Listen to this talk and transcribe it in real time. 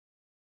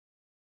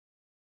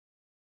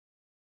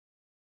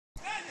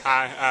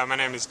Hi, my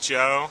name is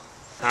Joe.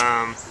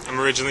 I'm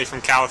originally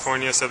from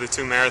California, so the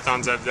two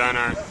marathons I've done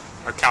are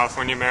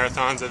California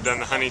marathons. I've done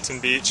the Huntington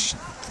Beach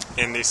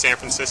and the San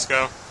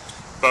Francisco,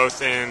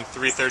 both in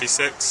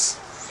 3:36.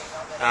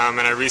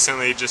 And I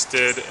recently just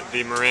did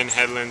the Marin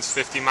Headlands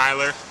 50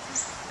 miler,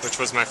 which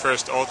was my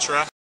first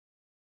ultra.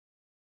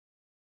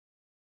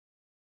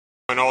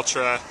 An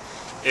ultra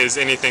is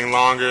anything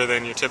longer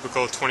than your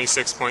typical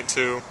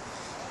 26.2,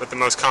 but the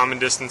most common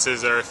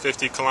distances are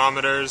 50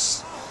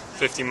 kilometers,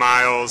 50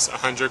 miles,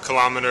 100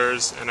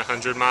 kilometers, and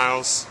 100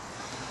 miles.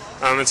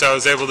 And so I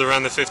was able to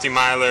run the 50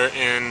 miler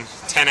in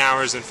 10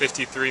 hours and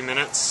 53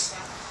 minutes.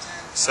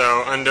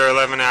 So under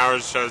 11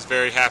 hours, which I was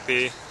very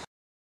happy.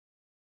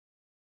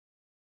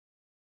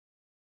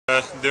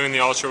 Doing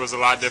the ultra was a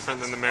lot different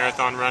than the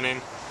marathon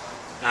running.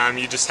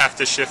 You just have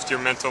to shift your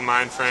mental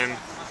mind frame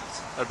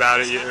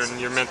about it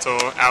and your mental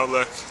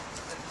outlook.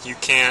 You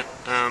can't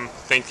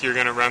think you're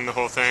going to run the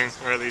whole thing,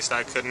 or at least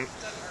I couldn't.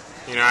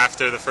 You know,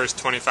 after the first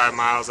 25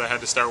 miles, I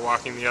had to start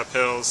walking the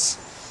uphills.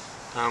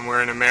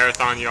 Where in a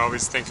marathon, you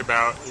always think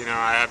about, you know,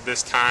 I have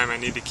this time, I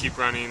need to keep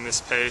running this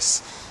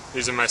pace.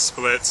 These are my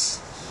splits.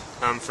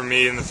 For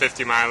me, in the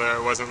 50 miler,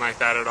 it wasn't like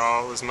that at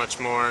all. It was much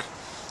more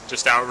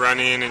just out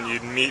running, and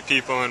you'd meet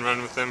people and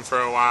run with them for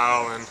a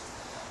while. And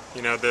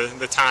you know,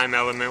 the time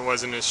element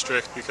wasn't as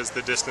strict because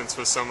the distance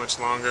was so much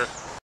longer.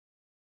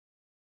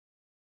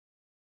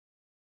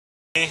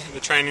 The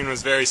training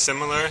was very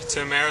similar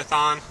to a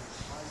marathon,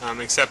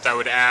 except I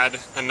would add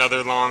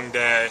another long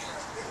day,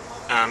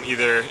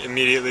 either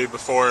immediately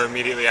before or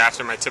immediately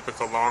after my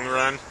typical long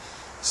run.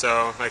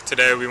 So like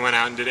today we went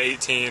out and did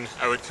 18,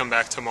 I would come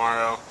back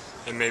tomorrow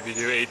and maybe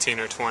do 18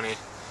 or 20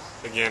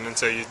 again. And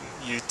so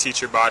you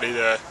teach your body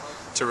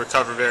to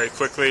recover very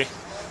quickly,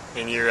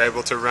 and you're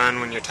able to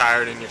run when you're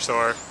tired and you're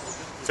sore,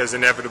 because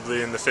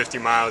inevitably in the 50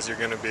 miles you're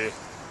going to be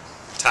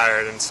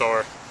tired and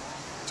sore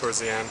towards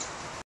the end.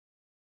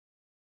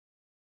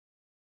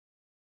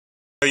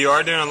 You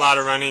are doing a lot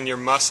of running, your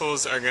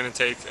muscles are going to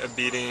take a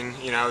beating.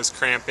 You know, I was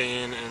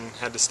cramping and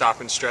had to stop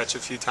and stretch a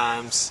few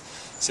times,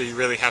 so you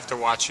really have to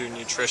watch your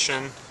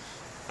nutrition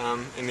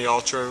in the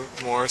ultra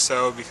more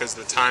so, because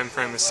the time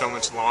frame is so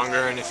much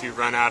longer, and if you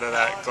run out of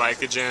that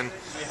glycogen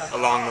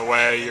along the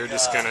way, you're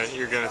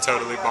gonna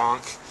totally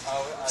bonk.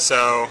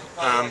 So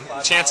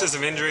chances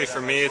of injury for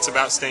me, it's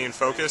about staying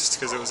focused,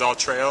 because it was all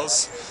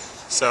trails.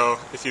 So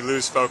if you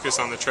lose focus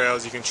on the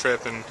trails, you can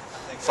trip and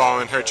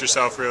fall and hurt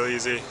yourself real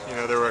easy. You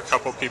know, there were a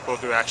couple people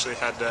who actually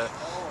had to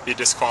be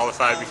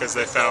disqualified because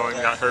they fell and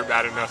got hurt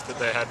bad enough that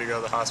they had to go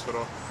to the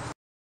hospital.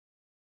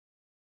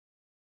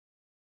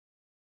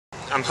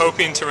 I'm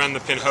hoping to run the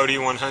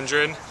Pinhoti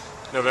 100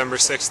 November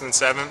 6th and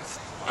 7th,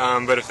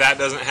 but if that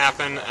doesn't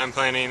happen, I'm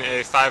planning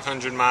a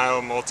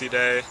 500-mile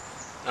multi-day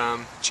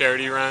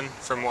charity run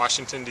from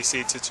Washington,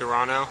 D.C. to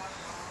Toronto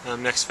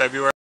next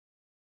February.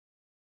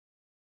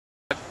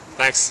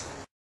 Thanks.